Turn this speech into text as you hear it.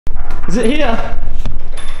Is it here?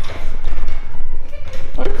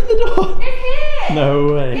 Open the door. It's here.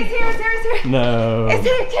 No way. It's here, it's here, it's here. No. It's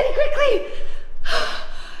here, Teddy, quickly.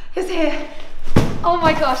 It's here. Oh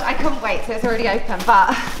my gosh, I couldn't wait, so it's already open, but.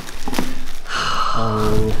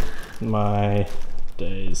 Oh my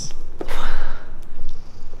days.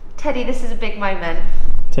 Teddy, this is a big moment.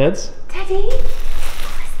 Teds? Teddy,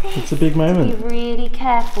 what is this? It's a big moment. Be really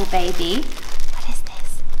careful, baby. What is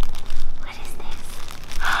this? What is this?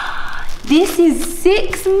 This is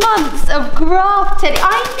 6 months of graft, Teddy.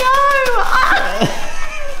 I know!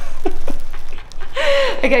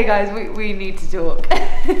 Okay, guys, we need to talk.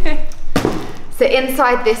 So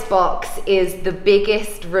inside this box is the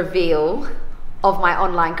biggest reveal of my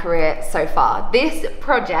online career so far. This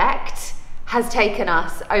project has taken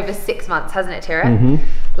us over 6 months, hasn't it, Tira? Mm-hmm.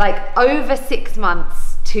 Like over 6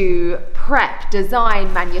 months to prep,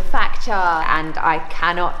 design, manufacture, and I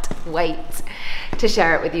cannot wait to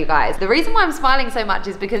share it with you guys. The reason why I'm smiling so much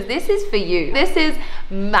is because this is for you. This is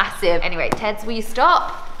massive. Anyway, Teds, will you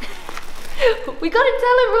stop? We gotta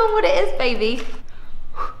tell everyone what it is, baby.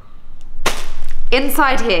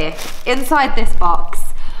 Inside here, inside this box,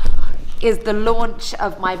 is the launch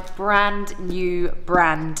of my brand new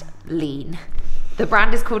brand, Lean. The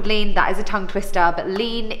brand is called Lean. That is a tongue twister, but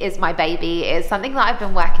Lean is my baby. It is something that I've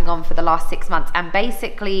been working on for the last 6 months, and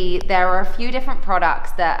basically there are a few different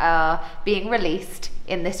products that are being released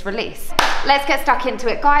in this release. Let's get stuck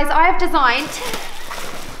into it. Guys, I have designed...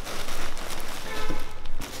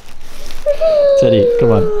 Teddy,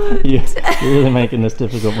 come on. You're really making this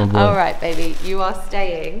difficult, my boy. All right, baby, you are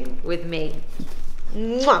staying with me.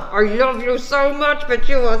 Mwah! I love you so much, but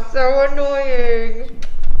you are so annoying.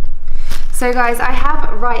 So guys, I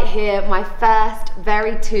have right here my first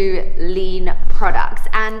Very 2 Lean products,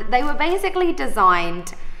 and they were basically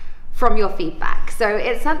designed from your feedback. So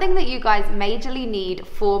it's something that you guys majorly need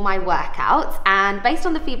for my workouts, and based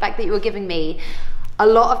on the feedback that you were giving me, a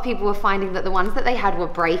lot of people were finding that the ones that they had were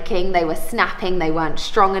breaking, they were snapping, they weren't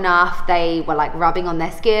strong enough, they were like rubbing on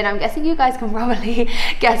their skin. I'm guessing you guys can probably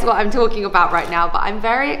guess what I'm talking about right now, but I'm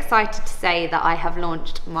very excited to say that I have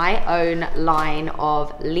launched my own line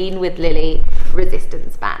of Lean with Lilly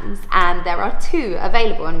resistance bands, and there are 2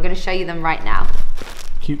 available. I'm going to show you them right now.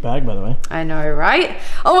 Cute bag, by the way. I know, right?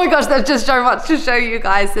 Oh my gosh, there's just so much to show you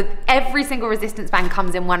guys. So every single resistance band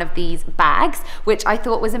comes in one of these bags, which I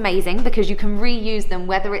thought was amazing because you can reuse them,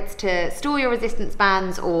 whether it's to store your resistance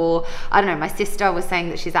bands or, I don't know, my sister was saying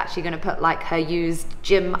that she's actually going to put like her used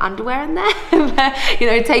gym underwear in there. You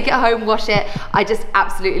know, take it home, wash it. I just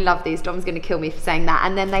absolutely love these. Dom's going to kill me for saying that.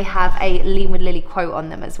 And then they have a Lean with Lilly quote on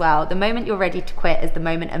them as well. The moment you're ready to quit is the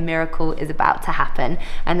moment a miracle is about to happen.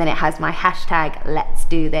 And then it has my hashtag, let's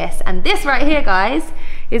do this. And this right here, guys,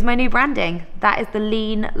 is my new branding. That is the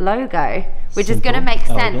Lean logo, which is going to make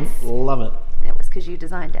sense. Love it. It was because you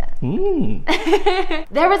designed it.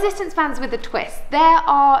 They're resistance bands with a twist. There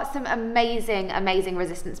are some amazing, amazing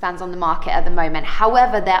resistance bands on the market at the moment.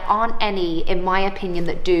 However, there aren't any, in my opinion,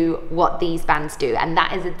 that do what these bands do. And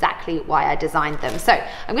that is exactly why I designed them. So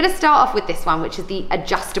I'm going to start off with this one, which is the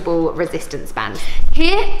adjustable resistance band.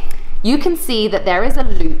 Here, you can see that there is a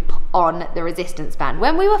loop on the resistance band.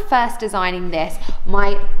 When we were first designing this,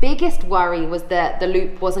 my biggest worry was that the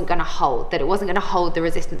loop wasn't going to hold, that it wasn't going to hold the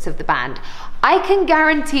resistance of the band. I can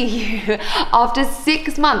guarantee you, after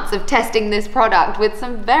 6 months of testing this product with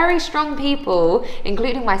some very strong people,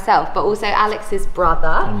 including myself, but also Alex's brother,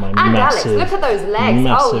 and Alex, look at those legs.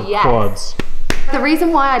 Oh yes. Quads. The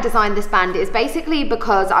reason why I designed this band is basically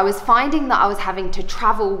because I was finding that I was having to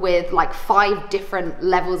travel with like 5 different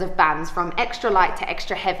levels of bands, from extra light to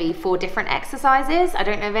extra heavy, for different exercises. I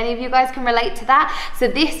don't know if any of you guys can relate to that. So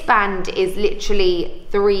this band is literally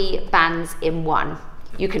 3 bands in one.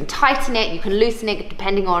 You can tighten it, you can loosen it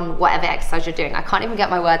depending on whatever exercise you're doing. I can't even get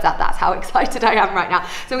my words out, that's how excited I am right now.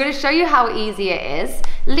 So I'm going to show you how easy it is.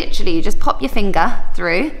 Literally, you just pop your finger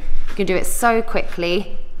through. You can do it so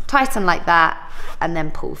quickly, tighten like that, and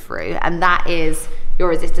then pull through, and that is your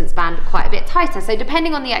resistance band quite a bit tighter. So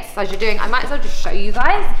depending on the exercise you're doing, I might as well just show you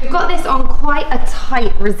guys. We've got this on quite a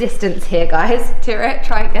tight resistance here, guys. Tira,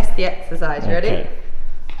 try and guess the exercise. You ready?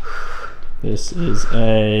 This is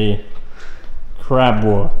a crab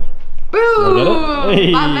walk. Boom!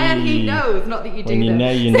 Hey. My man, he knows, not that you do When you them.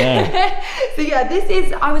 know, you know. So yeah, this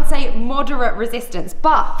is, I would say, moderate resistance,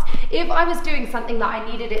 but if I was doing something that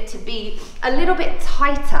I needed it to be a little bit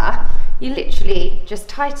tighter, you literally just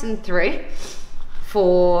tighten through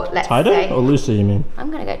for, let's say... Tighter or looser, you mean?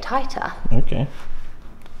 I'm gonna go tighter. Okay.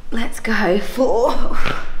 Let's go for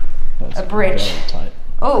a bridge. Tight.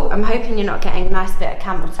 Oh, I'm hoping you're not getting a nice bit of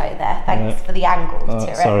camel toe there. Thanks for the angle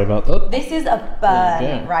to it. Sorry about that. This is a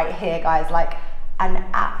burn right here, guys, like an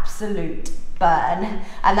absolute burn.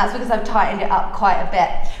 And that's because I've tightened it up quite a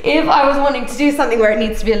bit. If I was wanting to do something where it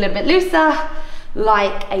needs to be a little bit looser,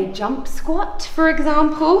 like a jump squat, for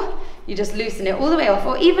example, you just loosen it all the way off,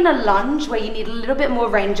 or even a lunge where you need a little bit more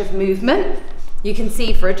range of movement. You can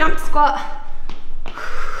see for a jump squat,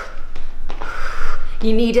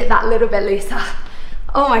 you need it that little bit looser.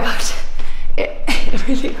 Oh my gosh, it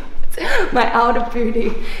really hurts. My outer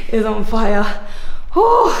booty is on fire.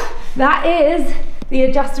 Oh, that is the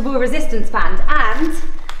adjustable resistance band. And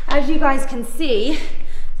as you guys can see,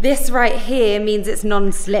 this right here means it's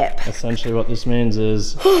non-slip. Essentially what this means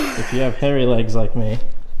is, if you have hairy legs like me,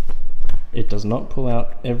 it does not pull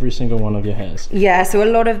out every single one of your hairs. Yeah, so a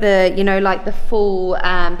lot of the, you know, like the full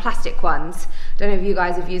plastic ones, don't know if you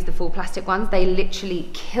guys have used the full plastic ones, they literally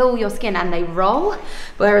kill your skin and they roll.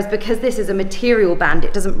 Whereas because this is a material band,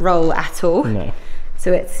 it doesn't roll at all. No.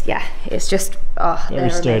 So it's, yeah, it's just, oh, very they're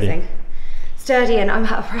sturdy. Amazing. Sturdy, and I'm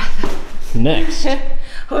out of breath. Next.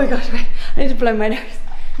 Oh my gosh, wait, I need to blow my nose.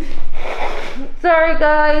 Sorry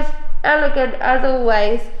guys, elegant as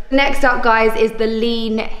always. Next up, guys, is the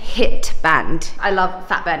lean hit band. I love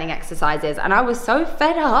fat burning exercises, and I was so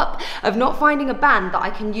fed up of not finding a band that I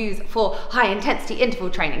can use for high intensity interval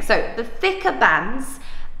training. So the thicker bands,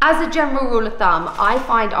 as a general rule of thumb, I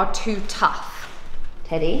find are too tough.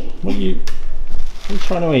 Teddy? What are you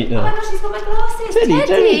trying to eat there? Oh my gosh, he's got my glasses. Teddy,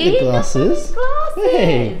 don't eat the glasses.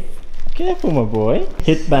 Hey, careful my boy.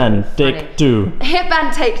 Hit band, take two. Hit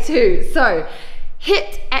band, take two. So,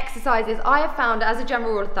 hit exercises, I have found as a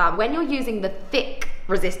general rule of thumb, when you're using the thick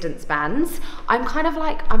resistance bands, I'm kind of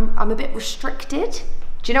like, I'm a bit restricted.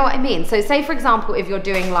 Do you know what I mean? So say for example, if you're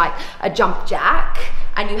doing like a jump jack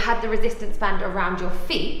and you had the resistance band around your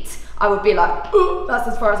feet, I would be like, ooh, that's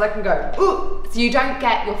as far as I can go. Ooh. So you don't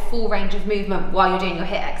get your full range of movement while you're doing your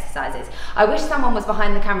hit exercises. I wish someone was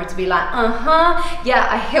behind the camera to be like, yeah,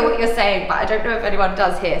 I hear what you're saying, but I don't know if anyone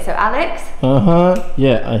does here. So Alex?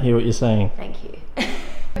 Yeah, I hear what you're saying. Thank you.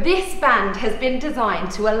 This band has been designed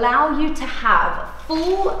to allow you to have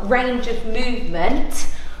full range of movement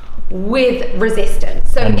with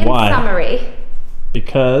resistance. So in summary,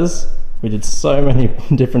 because we did so many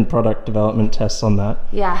different product development tests on that,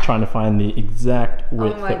 trying to find the exact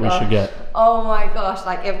width that we should get. Oh my gosh,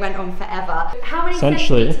 like it went on forever. How many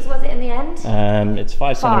centimeters was it in the end? It's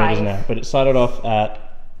 5 centimeters now, but it started off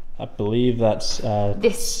at, I believe that's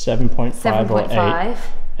this 7.5 or 8.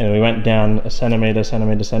 And we went down a centimeter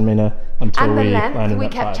until and the we length, landed we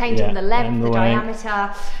at kept 5. changing the length, the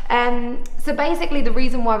diameter. So basically the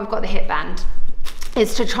reason why we've got the hip band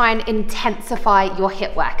is to try and intensify your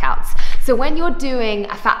hip workouts. So when you're doing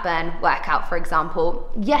a fat burn workout, for example,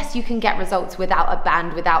 yes, you can get results without a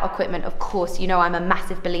band, without equipment. Of course, you know I'm a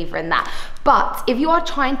massive believer in that. But if you are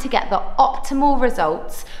trying to get the optimal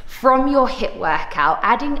results from your hip workout,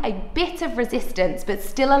 adding a bit of resistance, but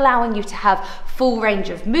still allowing you to have full range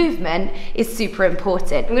of movement is super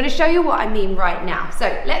important. I'm gonna show you what I mean right now. So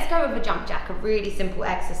let's go with a jump jack, a really simple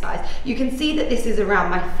exercise. You can see that this is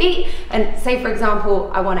around my feet, and say for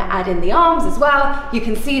example, I wanna add in the arms as well. You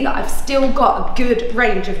can see that I've still got a good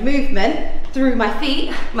range of movement through my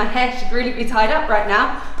feet. My hair should really be tied up right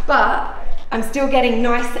now, but I'm still getting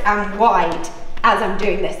nice and wide as I'm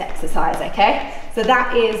doing this exercise, okay? So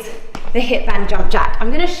that is the hip band jump jack.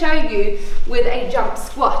 I'm gonna show you with a jump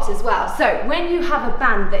squat as well. So when you have a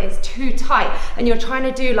band that is too tight and you're trying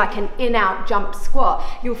to do like an in-out jump squat,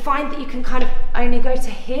 you'll find that you can kind of only go to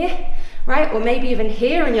here, right? Or maybe even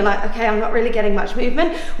here, and you're like, okay, I'm not really getting much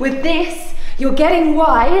movement. With this, you're getting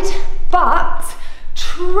wide, but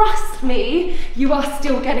trust me, you are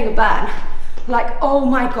still getting a burn. Like, oh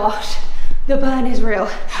my gosh, the burn is real.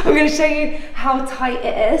 I'm gonna show you how tight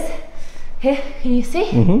it is. Here, can you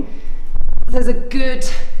see? There's a good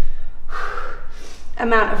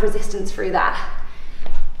amount of resistance through that.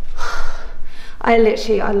 I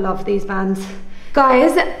love these bands.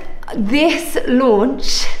 Guys, this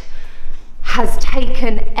launch has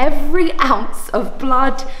taken every ounce of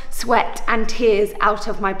blood, sweat and tears out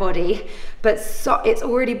of my body, but it's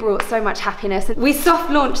already brought so much happiness. We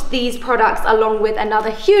soft launched these products along with another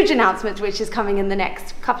huge announcement, which is coming in the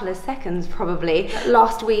next couple of seconds probably,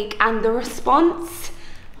 last week, and the response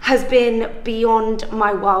has been beyond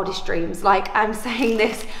my wildest dreams. Like, I'm saying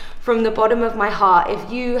this from the bottom of my heart.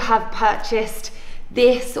 If you have purchased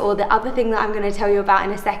this or the other thing that I'm gonna tell you about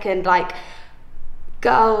in a second, like,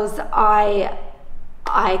 girls, I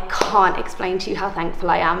can't explain to you how thankful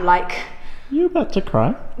I am. Like, you about to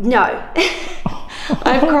cry? No.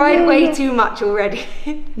 I've cried way too much already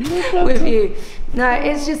with you. No,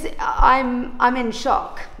 it's just, I'm in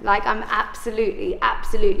shock. Like, I'm absolutely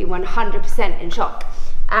 100% in shock.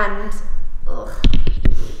 And, ugh.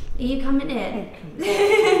 Are you coming in?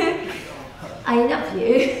 I love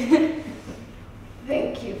you.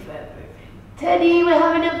 Thank you for everything. Teddy, we're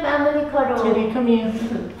having a family cuddle. Teddy, come here.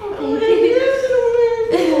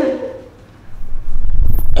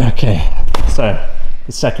 Okay, so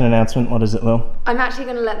the second announcement, what is it, Lil? I'm actually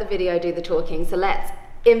going to let the video do the talking, so let's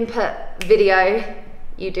input video.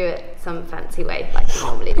 You do it some fancy way, like you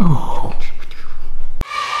normally do.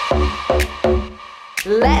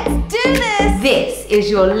 Let's do this! This is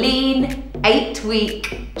your lean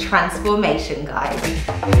 8-week transformation guide.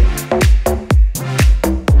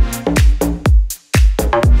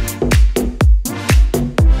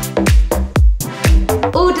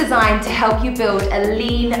 All designed to help you build a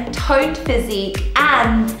lean, toned physique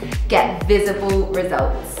and get visible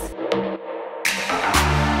results.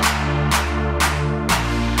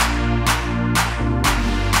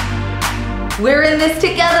 We're in this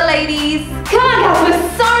together, ladies. Come on, guys, we're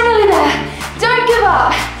so nearly there. Don't give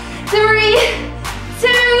up. 3, 2,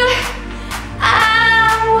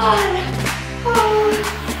 and 1. Oh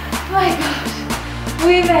my gosh,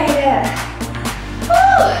 we made it.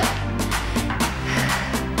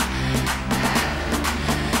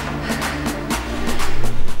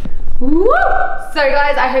 Woo! So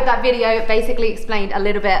guys, I hope that video basically explained a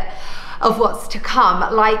little bit of what's to come.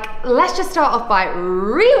 Like, let's just start off by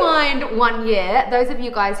rewind 1 year. Those of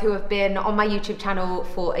you guys who have been on my YouTube channel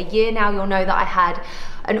for a year now, you'll know that I had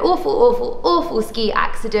an awful ski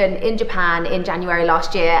accident in Japan in January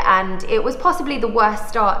last year, and it was possibly the worst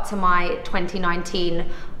start to my 2019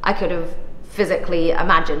 I could have physically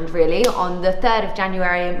imagined, really. On the 3rd of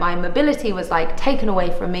January, my mobility was like taken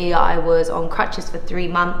away from me. I was on crutches for 3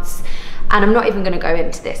 months. And I'm not even gonna go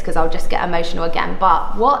into this because I'll just get emotional again.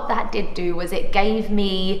 But what that did do was it gave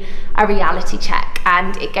me a reality check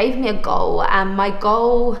and it gave me a goal. And my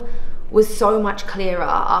goal was so much clearer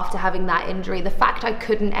after having that injury. The fact I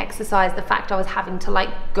couldn't exercise, the fact I was having to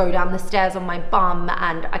like go down the stairs on my bum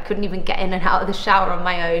and I couldn't even get in and out of the shower on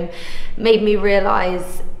my own made me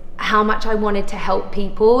realize how much I wanted to help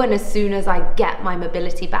people. And as soon as I get my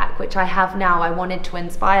mobility back, which I have now, I wanted to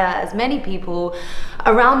inspire as many people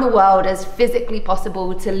around the world as physically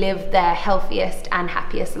possible to live their healthiest and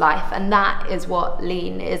happiest life. And that is what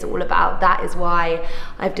Lean is all about. That is why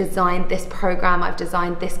I've designed this program, I've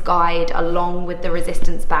designed this guide along with the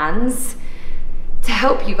resistance bands to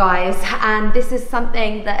help you guys. And this is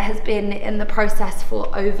something that has been in the process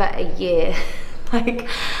for over a year. Like,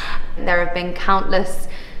 there have been countless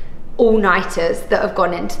all-nighters that have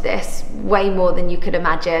gone into this, way more than you could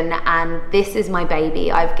imagine, and this is my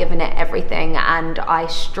baby. I've given it everything, and I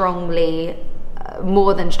strongly,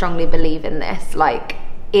 more than strongly believe in this. Like,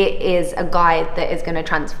 it is a guide that is going to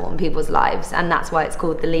transform people's lives, and that's why it's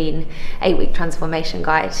called the Lean 8-Week Transformation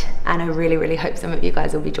Guide, and I really hope some of you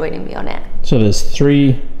guys will be joining me on it. So there's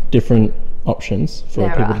 3 different options for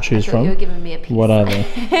people to choose from. You were giving me a piece. What are they?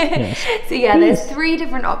 Yes. So yeah, there's 3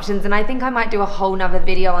 different options, and I think I might do a whole nother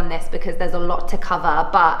video on this because there's a lot to cover.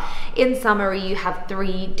 But in summary, you have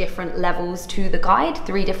 3 different levels to the guide,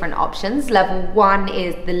 3 different options. Level 1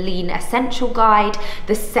 is the Lean Essential Guide,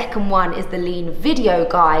 the second one is the Lean Video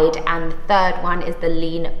Guide, and the third one is the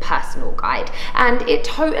Lean Personal Guide. And it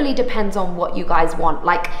totally depends on what you guys want.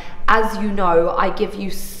 Like, as you know, I give you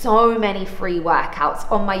so many free workouts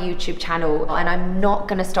on my YouTube channel, and I'm not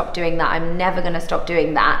gonna stop doing that. I'm never gonna stop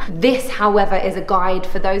doing that. This, however, is a guide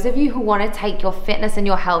for those of you who wanna take your fitness and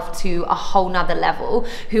your health to a whole nother level,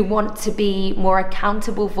 who want to be more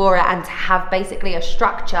accountable for it and to have basically a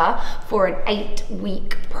structure for an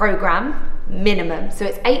 8-week program. Minimum. So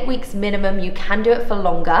it's 8 weeks minimum. You can do it for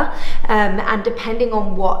longer, and depending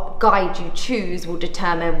on what guide you choose will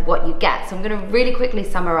determine what you get. So I'm going to really quickly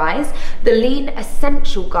summarize. The Lean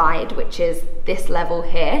Essential Guide, which is this level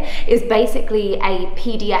here, is basically a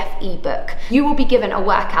PDF ebook. You will be given a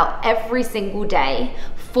workout every single day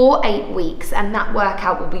for 8 weeks, and that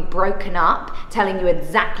workout will be broken up, telling you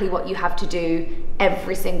exactly what you have to do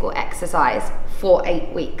every single exercise for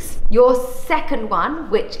 8 weeks. Your second one,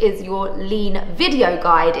 which is your Lean Video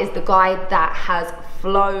Guide, is the guide that has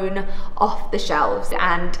flown off the shelves,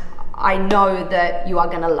 and I know that you are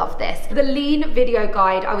gonna love this. The Lean Video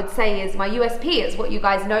Guide, I would say, is my USP. It's what you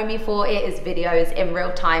guys know me for. It is videos in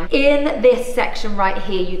real time. In this section right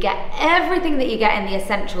here, you get everything that you get in the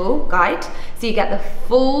Essential Guide. So you get the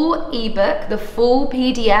full ebook, the full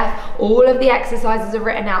PDF, all of the exercises are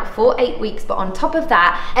written out for 8 weeks, but on top of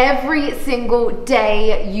that, every single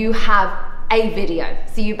day you have a video.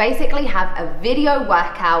 So you basically have a video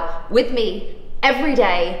workout with me every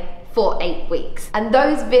day for 8 weeks. And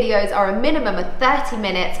those videos are a minimum of 30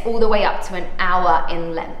 minutes all the way up to an hour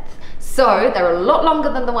in length. So they're a lot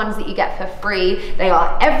longer than the ones that you get for free. They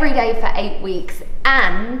are every day for 8 weeks,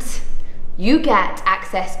 and you get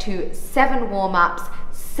access to 7 warm-ups,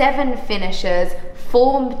 7 finishers,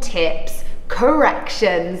 form tips,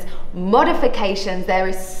 corrections, modifications. There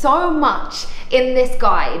is so much in this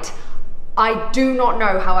guide. I do not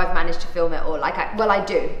know how I've managed to film it all. Well, I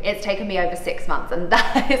do. It's taken me over 6 months, and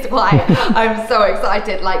that is why I'm so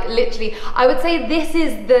excited. Like, literally, I would say this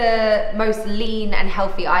is the most lean and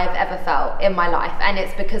healthy I have ever felt in my life, and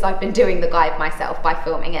it's because I've been doing the guide myself by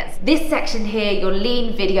filming it. This section here, your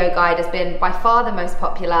lean video guide, has been by far the most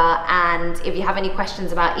popular, and if you have any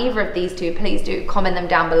questions about either of these two, please do comment them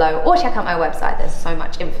down below or check out my website. There's so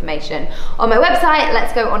much information on my website.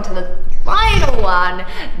 Let's go on to the final one.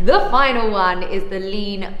 The final one is the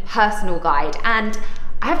lean personal guide, and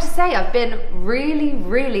I have to say I've been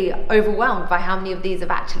really overwhelmed by how many of these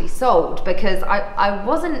have actually sold, because I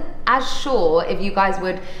wasn't as sure if you guys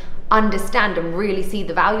would understand and really see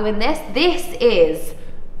the value in this. This is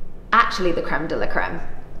actually the creme de la creme,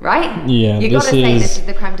 right? Yeah, you gotta say this is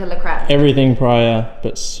the creme de la creme. Everything prior,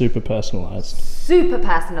 but super personalized. Super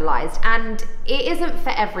personalized, and it isn't for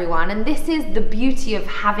everyone, and this is the beauty of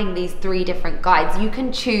having these 3 different guides. You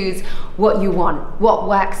can choose what you want, what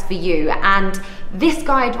works for you, and this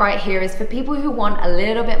guide right here is for people who want a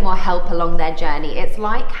little bit more help along their journey. It's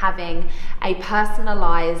like having a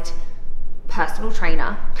personalized personal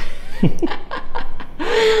trainer.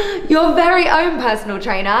 Your very own personal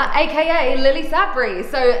trainer, aka Lilly Sabri.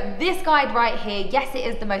 So this guide right here, yes, it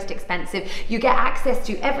is the most expensive. You get access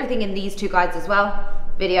to everything in these 2 guides as well.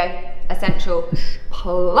 Video, essential,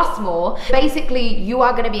 plus more. Basically, you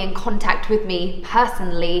are going to be in contact with me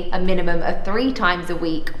personally a minimum of 3 times a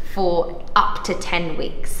week for up to 10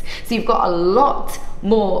 weeks. So you've got a lot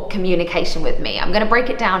more communication with me. I'm going to break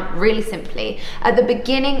it down really simply. At the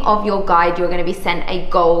beginning of your guide, you're going to be sent a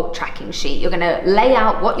goal tracking sheet. You're going to lay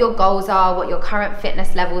out what your goals are, what your current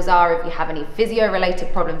fitness levels are, if you have any physio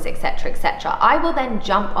related problems, etc, etc. I will then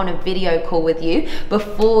jump on a video call with you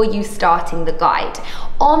before you starting the guide.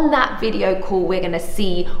 On that video call, we're going to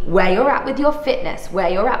see where you're at with your fitness, where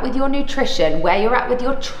you're at with your nutrition, where you're at with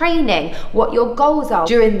your training, what your goals are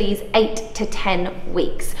during these 8 to 10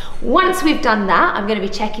 weeks. Once we've done that, I'm going to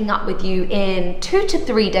be checking up with you in 2 to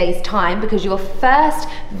 3 days time, because your first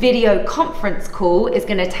video conference call is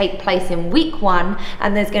going to take place in week 1,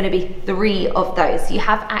 and there's going to be 3 of those. So you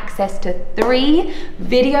have access to 3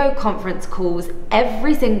 video conference calls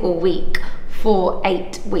every single week for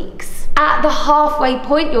 8 weeks. At the halfway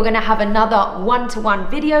point, you're gonna have another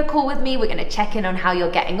one-to-one video call with me. We're gonna check in on how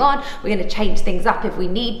you're getting on. We're gonna change things up if we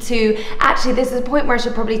need to. Actually, this is a point where I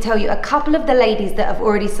should probably tell you, a couple of the ladies that have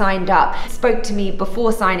already signed up spoke to me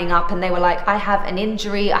before signing up, and they were like, I have an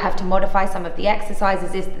injury, I have to modify some of the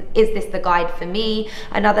exercises. Is this the guide for me?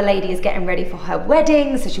 Another lady is getting ready for her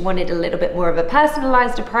wedding, so she wanted a little bit more of a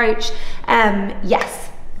personalized approach. Yes.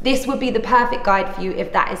 This would be the perfect guide for you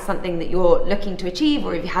if that is something that you're looking to achieve,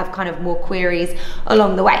 or if you have kind of more queries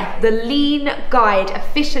along the way. The Lean Guide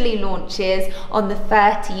officially launches on the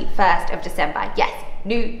 31st of December. Yes,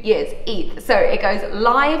 New Year's Eve. So it goes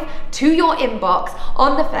live to your inbox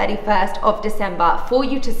on the 31st of December for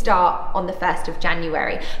you to start on the 1st of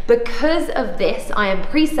January. Because of this, I am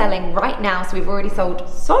pre-selling right now, so we've already sold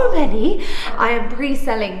so many. I am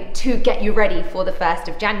pre-selling to get you ready for the 1st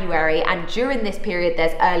of January, and during this period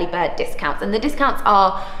there's early bird discounts, and the discounts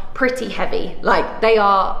are pretty heavy. Like, they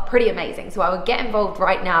are pretty amazing. So I would get involved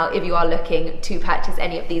right now if you are looking to purchase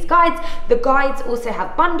any of these guides. The guides also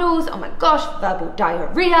have bundles. Oh my gosh, verbal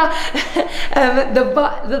diarrhea.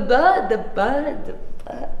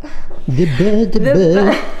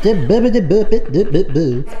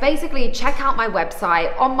 Basically, check out my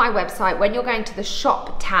website. On my website, when you're going to the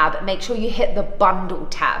shop tab, make sure you hit the bundle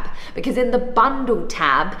tab, because in the bundle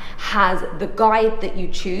tab has the guide that you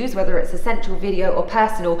choose, whether it's essential, video or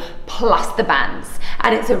personal, plus the bands,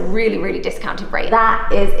 and it's a really discounted rate.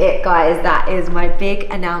 That is it, guys. That is my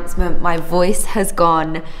big announcement. My voice has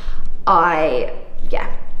gone.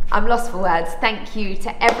 I'm lost for words. Thank you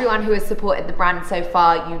to everyone who has supported the brand so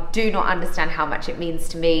far. You do not understand how much it means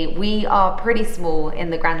to me. We are pretty small in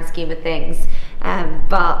the grand scheme of things,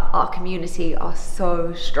 but our community are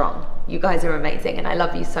so strong. You guys are amazing, and I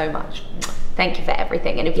love you so much. Thank you for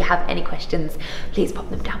everything, and if you have any questions, please pop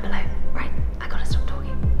them down below. Right, I gotta stop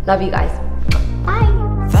talking. Love you guys. Bye.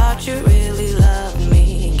 Thought you really loved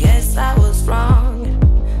me, guess I was wrong.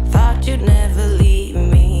 Thought you'd never leave.